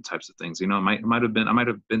just different types of things. I might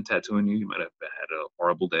have been tattooing you. You might have had a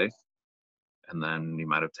horrible day, and then you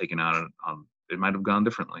might have taken out on. It might have gone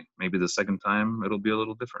differently. Maybe the second time it'll be a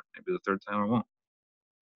little different. Maybe the third time it won't.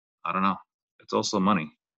 I don't know. it's also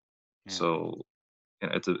money. Yeah. So yeah,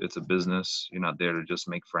 it's a business. You're not there to just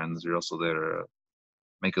make friends. You're also there to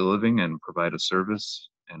make a living and provide a service.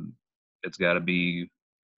 And it's got to be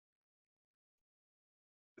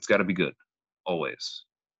it's got to be good always.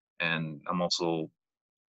 And I'm also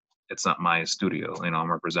it's not my studio.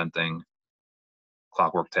 I'm representing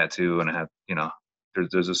Clockwork Tattoo, and I have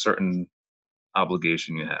there's a certain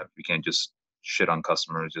obligation you have. You can't just shit on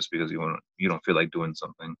customers just because you don't feel like doing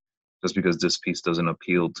something, just because this piece doesn't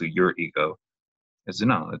appeal to your ego. It's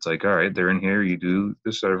like, all right, they're in here, you do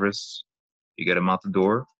the service, you get them out the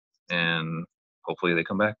door, and hopefully they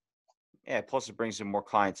come back. Yeah, plus it brings in more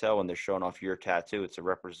clientele when they're showing off your tattoo. It's a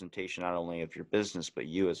representation not only of your business, but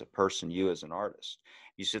you as a person, you as an artist.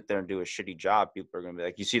 You sit there and do a shitty job, people are going to be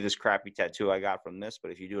like, you see this crappy tattoo I got from this,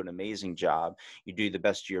 but if you do an amazing job, you do the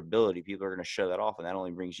best of your ability, people are going to show that off, and that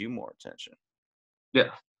only brings you more attention.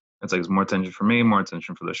 Yeah, it's like it's more attention for me, more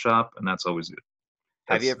attention for the shop, and that's always good.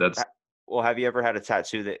 Have you That's ever, that's well, have you ever had a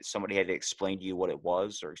tattoo that somebody had to explain to you what it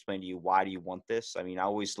was or explain to you why do you want this? I mean, I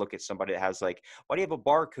always look at somebody that has like, why do you have a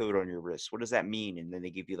barcode on your wrist? What does that mean? And then they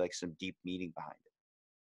give you like some deep meaning behind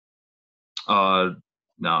it. uh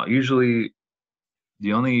no, usually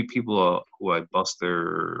the only people who I bust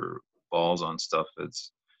their balls on stuff,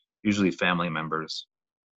 it's usually family members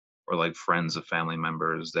or like friends of family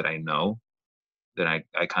members that I know. Then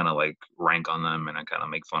I kind of like rank on them and I kind of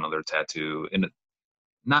make fun of their tattoo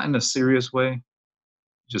not in a serious way,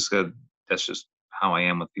 just 'cause that's just how I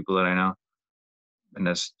am with people that I know, and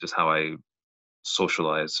that's just how I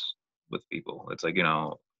socialize with people. It's like,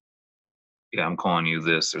 yeah, I'm calling you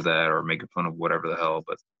this or that or making fun of whatever the hell,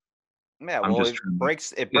 but Yeah, I'm well, just trying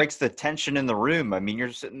to, it yeah, breaks the tension in the room. I mean,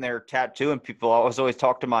 you're sitting there tattooing people. I always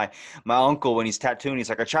talk to my uncle when he's tattooing. He's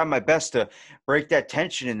like, I try my best to break that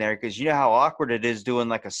tension in there because you know how awkward it is doing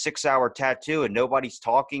like a 6 hour tattoo and nobody's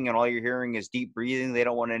talking and all you're hearing is deep breathing. They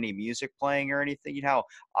don't want any music playing or anything. You know how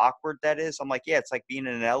awkward that is. I'm like, yeah, it's like being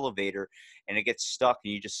in an elevator and it gets stuck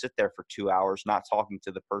and you just sit there for 2 hours not talking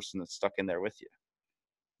to the person that's stuck in there with you.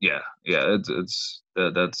 yeah, yeah.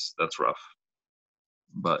 That's rough,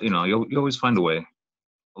 but you always find a way,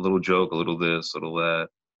 a little joke, a little this, a little that,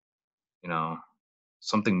 you know,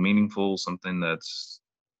 something meaningful, something that's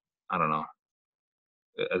I don't know.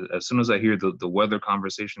 As soon as I hear the weather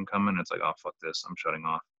conversation coming, it's like, oh fuck this, I'm shutting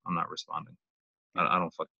off. I'm not responding. Yeah. I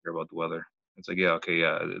don't fucking care about the weather. It's like, yeah, okay,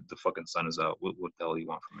 yeah, the fucking sun is out. What the hell you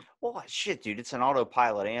want from me? Well, shit, dude, it's an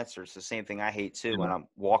autopilot answer. It's the same thing I hate too You when know? I'm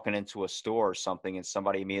walking into a store or something and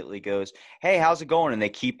somebody immediately goes, "Hey, how's it going?" and they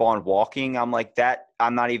keep on walking. I'm like, that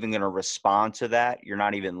I'm not even going to respond to that. You're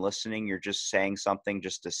not even listening. You're just saying something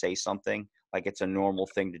just to say something. Like it's a normal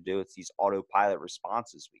thing to do. It's these autopilot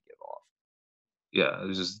responses we give off. Yeah,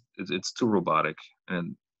 it's too robotic,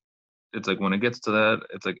 and it's like when it gets to that,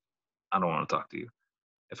 it's like I don't want to talk to you.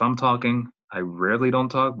 If I'm talking, I rarely don't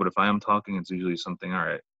talk, but if I am talking, it's usually something. All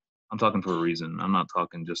right, I'm talking for a reason. I'm not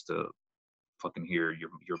talking just to fucking hear your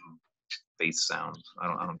face sounds. I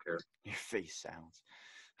don't care. Your face sounds.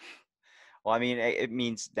 Well, I mean, it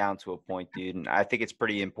means down to a point, dude, and I think it's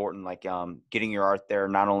pretty important, like getting your art there,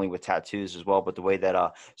 not only with tattoos as well, but the way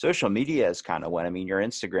that social media is kind of went. I mean, your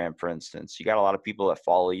Instagram, for instance, you got a lot of people that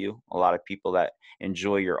follow you, a lot of people that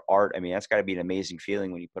enjoy your art. I mean, that's got to be an amazing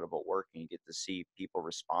feeling when you put up a work and you get to see people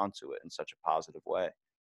respond to it in such a positive way.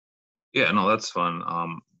 Yeah, no, that's fun.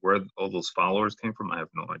 Where all those followers came from, I have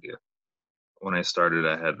no idea. When I started,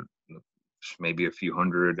 I had maybe a few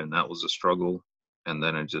hundred, and that was a struggle. And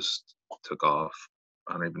then it just took off.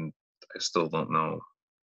 I don't even, I still don't know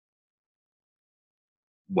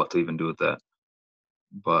what to even do with that,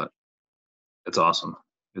 but it's awesome.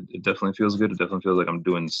 It definitely feels good. It definitely feels like I'm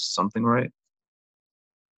doing something right,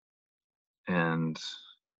 and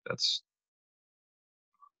that's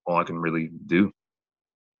all I can really do.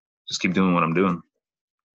 Just keep doing what I'm doing.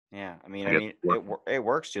 Yeah, I mean, I guess working. it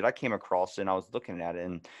works, dude. I came across it and I was looking at it,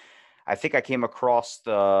 and I think I came across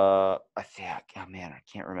the. I think, oh man, I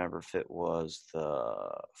can't remember if it was the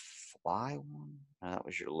fly one. No, that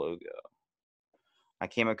was your logo. I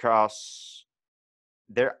came across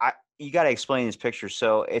there. You got to explain this picture.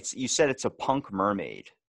 So it's you said it's a punk mermaid.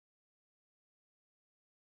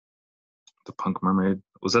 The Punk Mermaid,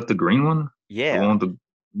 was that the green one? The Yeah. one with the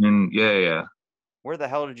green? Yeah, yeah, yeah. Where the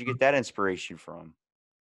hell did you get that inspiration from?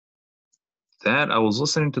 That I was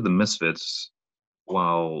listening to the Misfits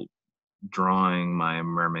while drawing my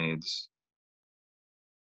mermaids,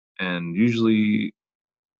 and I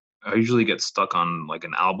usually get stuck on like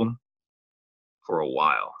an album for a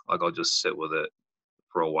while. Like I'll just sit with it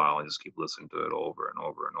for a while and just keep listening to it over and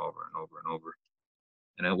over and over and over and over.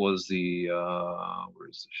 And it was the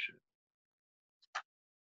where's the shit?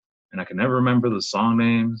 And I can never remember the song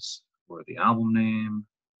names or the album name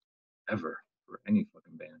ever for any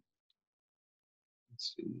fucking band.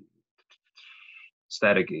 Let's see.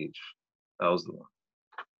 Static Age. That was the one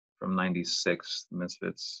from '96, the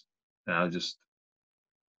Misfits. And I just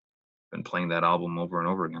been playing that album over and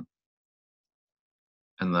over again.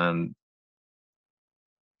 And then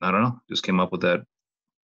I don't know, just came up with that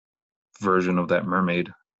version of that mermaid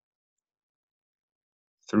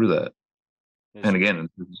through that. And Just again,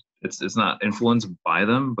 it's not influenced by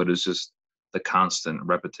them, but it's just the constant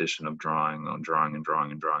repetition of drawing on drawing and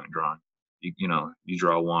drawing and drawing and drawing. You know, you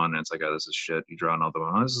draw one and it's like, oh, this is shit. You draw another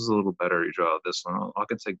one, oh, this is a little better. You draw this one, oh, I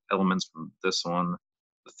can take elements from this one,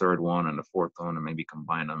 the third one, and the fourth one, and maybe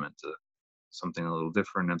combine them into something a little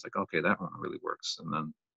different. And it's like, okay, that one really works. And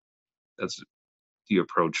then that's the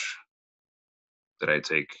approach that I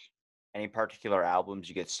take. any particular albums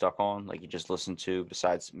you get stuck on, like you just listen to,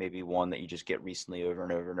 besides maybe one that you just get recently over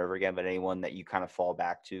and over and over again, but anyone that you kind of fall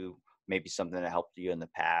back to, maybe something that helped you in the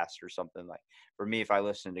past or something? Like for me, if I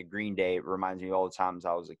listen to Green Day, it reminds me all the times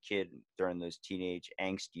I was a kid during those teenage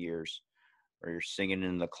angst years, or you're singing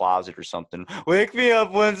in the closet or something. Wake me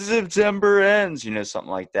up when September ends,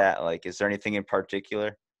 something like that. Like, is there anything in particular?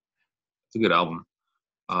 It's a good album.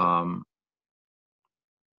 Um,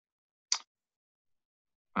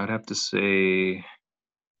 I'd have to say, I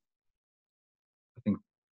think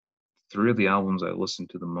three of the albums I listened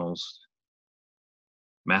to the most: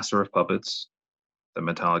 Master of Puppets, the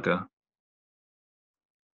Metallica.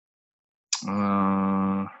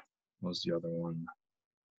 What was the other one?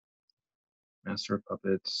 Master of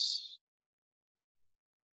Puppets,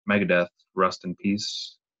 Megadeth, Rust in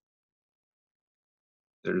Peace.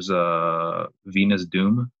 There's Venus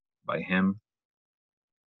Doom by him,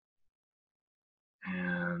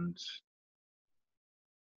 and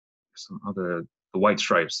some other, the White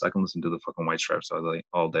Stripes. I can listen to the fucking White Stripes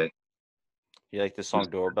all day. You like the Just song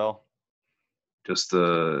Doorbell? just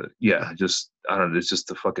the yeah, just I don't know. It's just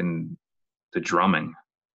the drumming.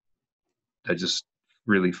 I just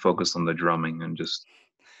really focused on the drumming and just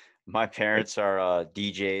My it, parents are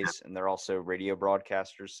DJs, and they're also radio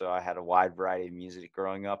broadcasters, so I had a wide variety of music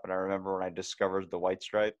growing up. And I remember when I discovered the White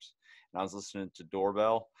Stripes, and I was listening to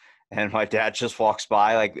Doorbell, and my dad just walks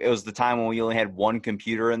by. Like, it was the time when we only had one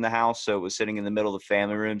computer in the house, so it was sitting in the middle of the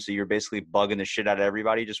family room. So you're basically bugging the shit out of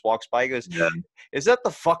everybody. He just walks by, he goes, yeah. "Is that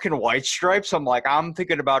the fucking White Stripes?" I'm like, "I'm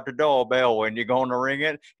thinking about the doorbell when you're going to ring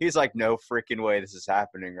it." He's like, "No freaking way, this is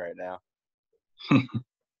happening right now."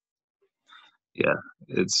 Yeah,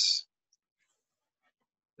 it's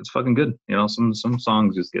fucking good. You know, some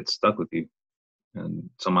songs just get stuck with you, and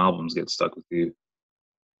some albums get stuck with you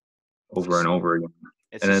over and over again.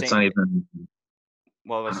 It's And the it's same. not even.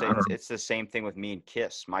 Well, I I say don't know. it's the same thing with me and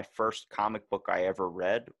Kiss. My first comic book I ever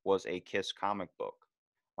read was a Kiss comic book.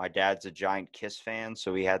 My dad's a giant Kiss fan,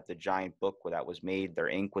 so he had the giant book that was made. Their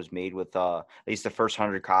ink was made with at least the first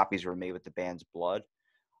 100 copies were made with the band's blood.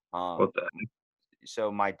 What Um, the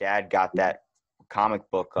so my dad got heck? that comic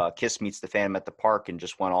book, Kiss Meets the Phantom at the Park, and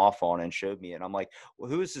just went off on it and showed me it. And I'm like, "Well,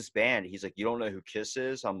 who is this band?" He's like, "You don't know who Kiss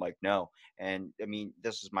is?" I'm like, "No." And I mean,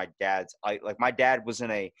 this is my dad's. Like my dad was in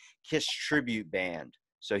a Kiss tribute band.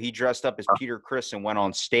 So he dressed up as Peter Criss and went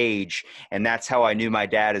on stage, and that's how I knew my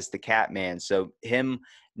dad as the Catman. So him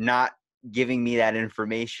not giving me that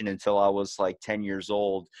information until I was like 10 years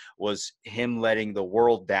old was him letting the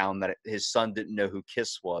world down that his son didn't know who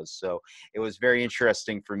Kiss was. So it was very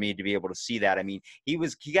interesting for me to be able to see that. I mean, he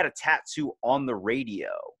got a tattoo on the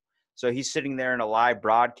radio. So he's sitting there in a live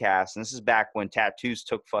broadcast, and this is back when tattoos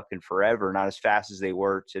took fucking forever, not as fast as they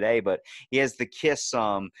were today. But he has the Kiss,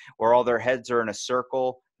 where all their heads are in a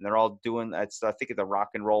circle, and they're all doing. That's I think the Rock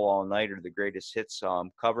and Roll All Night or the Greatest Hits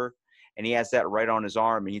cover, and he has that right on his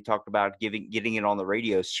arm. And he talked about getting it on the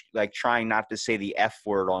radio, like trying not to say the F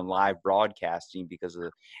word on live broadcasting because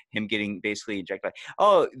of him getting basically injected. Like,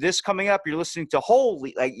 "Oh, this coming up, you're listening to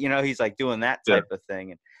holy," like, he's like doing that Yeah, type of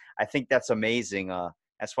thing. And I think that's amazing.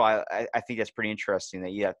 That's why I think that's pretty interesting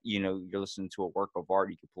that, yeah, you're listening to a work of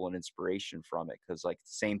art, you can pull an inspiration from it. Cause like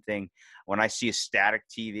the same thing, when I see a static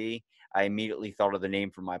TV, I immediately thought of the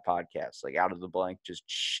name for my podcast, like out of the blank, just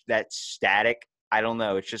that static. I don't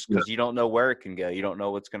know. It's just yeah, because you don't know where it can go. You don't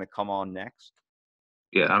know what's going to come on next.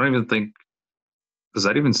 yeah. I don't even think, does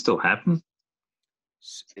that even still happen?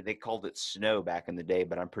 They called it snow back in the day,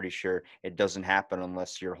 but I'm pretty sure it doesn't happen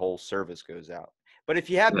unless your whole service goes out. But if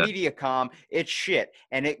you have Yeah. MediaCom, it's shit,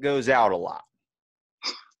 and it goes out a lot.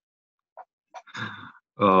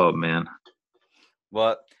 Oh man.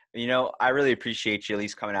 But, I really appreciate you at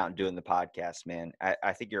least coming out and doing the podcast, man.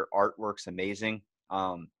 I think your artwork's amazing.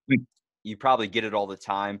 you probably get it all the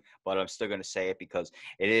time, but I'm still going to say it because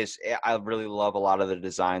it is. I really love a lot of the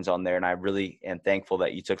designs on there, and I really am thankful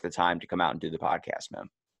that you took the time to come out and do the podcast, man.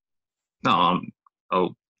 No,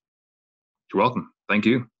 oh, you're welcome. Thank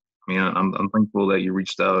you. I mean, I'm thankful that you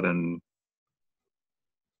reached out and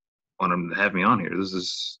wanted to have me on here.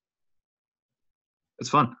 It's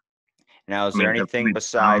fun. Now, is I there mean, it anything may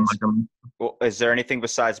sound besides? like I'm. Well, is there anything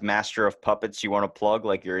besides Master of Puppets you want to plug,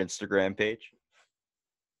 like your Instagram page?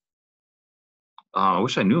 I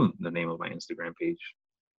wish I knew the name of my Instagram page.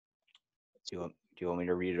 Do you want me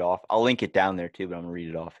to read it off? I'll link it down there too, but I'm gonna read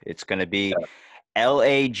it off. It's gonna be Yeah,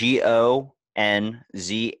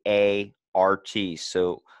 LAGONZART.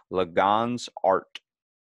 So Lagon's Art.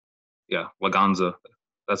 yeah, Laganza.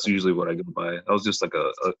 That's usually what I go by. That was just like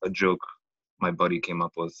a joke my buddy came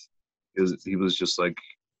up with. He was just like,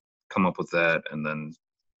 come up with that, and then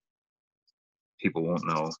people won't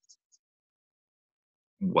know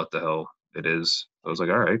what the hell it is. I was like,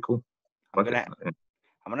 all right, cool, I'm fuck it. gonna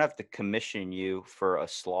I'm gonna have to commission you for a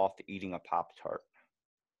sloth eating a Pop Tart.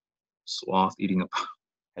 Sloth eating a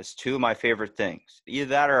That's two of my favorite things. Either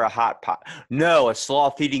that or a hot pot. No, a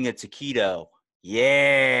sloth eating a taquito.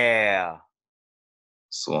 Yeah.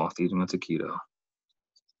 sloth eating a taquito.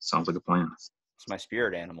 Sounds like a plan. It's my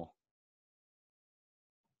spirit animal.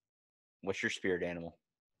 What's your spirit animal?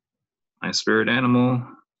 My spirit animal.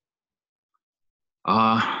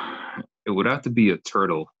 It would have to be a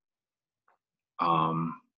turtle.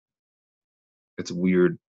 Um, it's a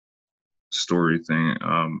weird story thing.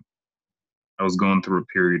 I was going through a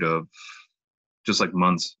period of just like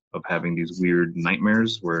months of having these weird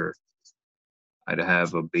nightmares where I'd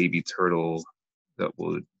have a baby turtle that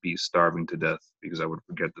would be starving to death because I would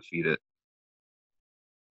forget to feed it.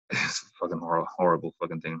 It's a fucking horrible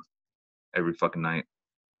fucking thing every fucking night.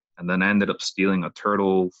 And then I ended up stealing a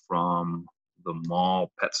turtle from the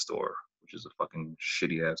mall pet store, which is a fucking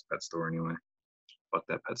shitty ass pet store anyway. Fuck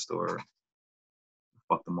that pet store.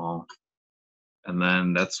 Fuck the mall. And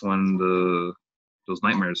then that's when those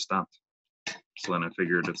nightmares stopped. So then I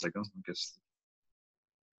figured it's like, oh, I guess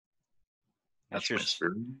That's that's your my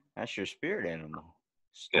spirit. that's your spirit animal.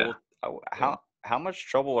 Yeah. Stole Yeah. how much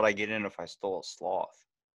trouble would I get in if I stole a sloth?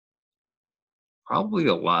 Probably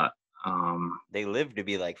a lot. Um, They live to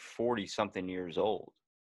be like 40 something years old.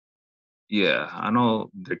 yeah, I know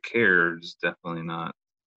the care is definitely not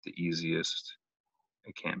the easiest.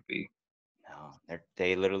 It can't be. No,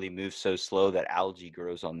 they literally move so slow that algae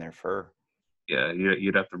grows on their fur. Yeah,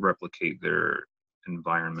 you'd have to replicate their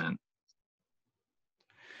environment.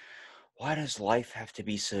 Why does life have to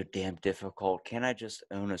be so damn difficult? Can't I just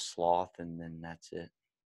own a sloth and then that's it?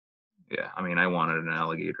 Yeah, I mean, I wanted an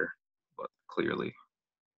alligator, but clearly,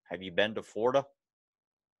 Have you been to Florida?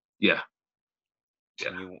 yeah, yeah,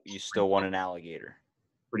 And you still want an alligator?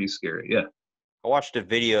 pretty scary. Yeah, I watched a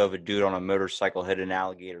video of a dude on a motorcycle hit an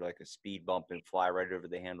alligator like a speed bump and fly right over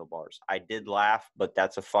the handlebars. I did laugh, but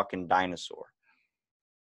that's a fucking dinosaur.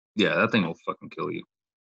 yeah, that thing will fucking kill you.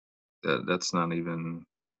 That's not even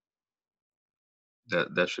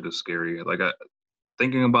that shit is scary. Like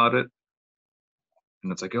thinking about it,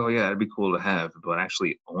 and it's like, oh yeah, it'd be cool to have, but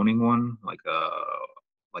actually owning one, like a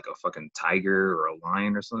fucking tiger or a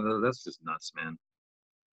lion or something, that's just nuts, man.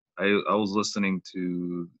 I was listening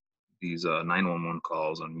to these 911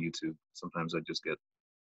 calls on YouTube. Sometimes I just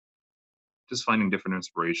finding different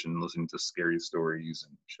inspiration, listening to scary stories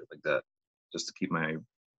and shit like that, just to keep my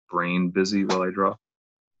brain busy while I draw.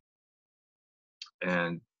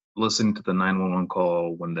 And listening to the 911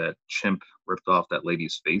 call when that chimp ripped off that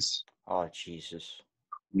lady's face Oh, Jesus.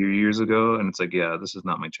 years ago, and it's like, yeah, this is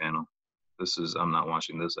not my channel. I'm not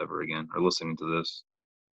watching this ever again or listening to this.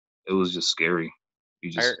 It was just scary. You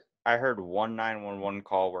I, just, I heard one 911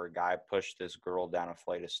 call where a guy pushed this girl down a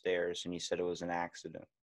flight of stairs and he said it was an accident.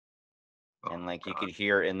 oh And like you God. could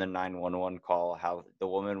hear in the 911 call how the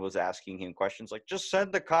woman was asking him questions like, just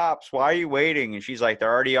send the cops. Why are you waiting? And she's like, they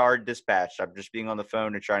already are dispatched. I'm just being on the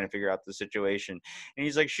phone and trying to figure out the situation. And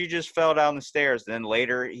he's like, she just fell down the stairs. And then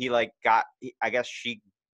later he like I guess she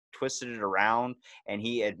twisted it around and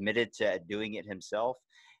he admitted to doing it himself.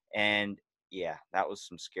 And yeah, that was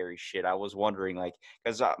some scary shit. I was wondering like,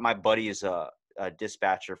 because my buddy is a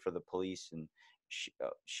dispatcher for the police and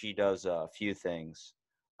she does a few things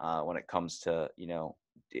when it comes to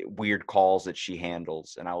weird calls that she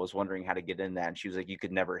handles. And I was wondering how to get in that, and she was like, "You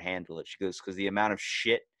could never handle it." She goes, "Because the amount of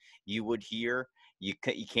shit you would hear, you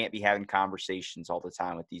can't be having conversations all the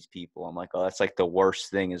time with these people." I'm like, "Oh, that's like the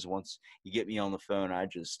worst thing is once you get me on the phone, I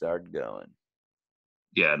just start going."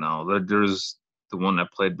 Yeah, no, there's the one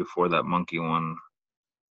that played before that monkey one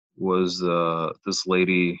was this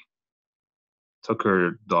lady. took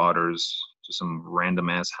her daughters to some random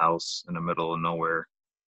ass house in the middle of nowhere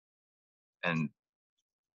and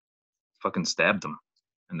fucking stabbed them.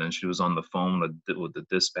 And then she was on the phone with the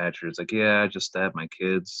dispatcher. It's like, yeah, I just stabbed my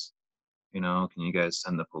kids. Can you guys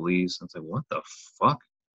send the police? And it's like, what the fuck?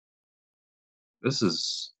 This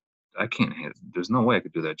is, I can't, there's no way I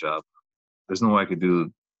could do that job. There's no way I could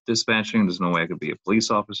do dispatching. There's no way I could be a police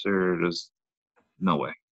officer. There's no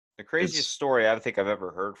way. The craziest It's, story I think I've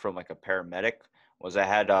ever heard from like a paramedic was I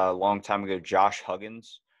had a long time ago, Josh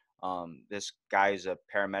Huggins. This guy's a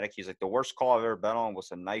paramedic. He's like, the worst call I've ever been on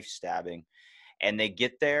was a knife stabbing. And they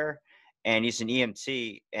get there and he's an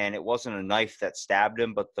EMT and it wasn't a knife that stabbed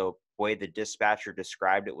him, but the way the dispatcher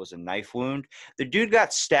described it was a knife wound. The dude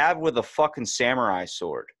got stabbed with a fucking samurai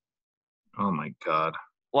sword. oh my God.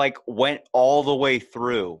 Like went all the way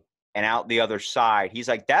through and out the other side. He's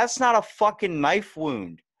like, that's not a fucking knife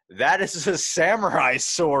wound. That is a samurai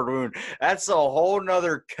sword wound. That's a whole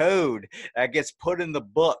nother code that gets put in the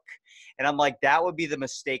book. And I'm like, that would be the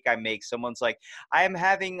mistake I make. Someone's like, I am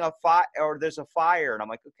having a fire, or there's a fire. And I'm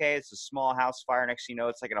like, okay, it's a small house fire. Next thing you know,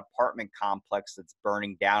 it's like an apartment complex that's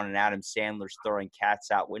burning down and Adam Sandler's throwing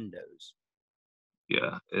cats out windows.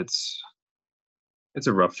 Yeah, it's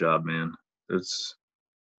a rough job, man.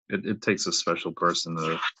 It takes a special person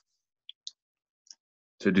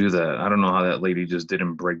to do that. I don't know how that lady just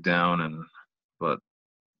didn't break down, but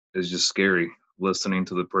it's just scary listening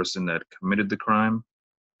to the person that committed the crime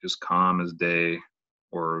just calm as day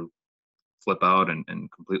or flip out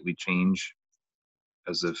and completely change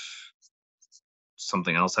as if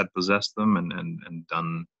something else had possessed them and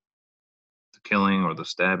done the killing or the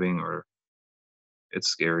stabbing. Or it's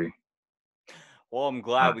scary. Well, I'm uh,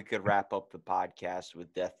 glad we could wrap up the podcast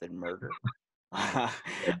with death and murder.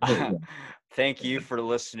 yeah, Thank you for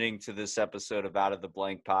listening to this episode of Out of the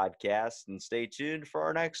Blank podcast, and stay tuned for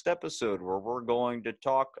our next episode where we're going to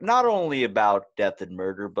talk not only about death and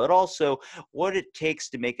murder, but also what it takes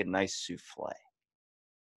to make a nice souffle.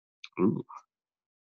 ooh.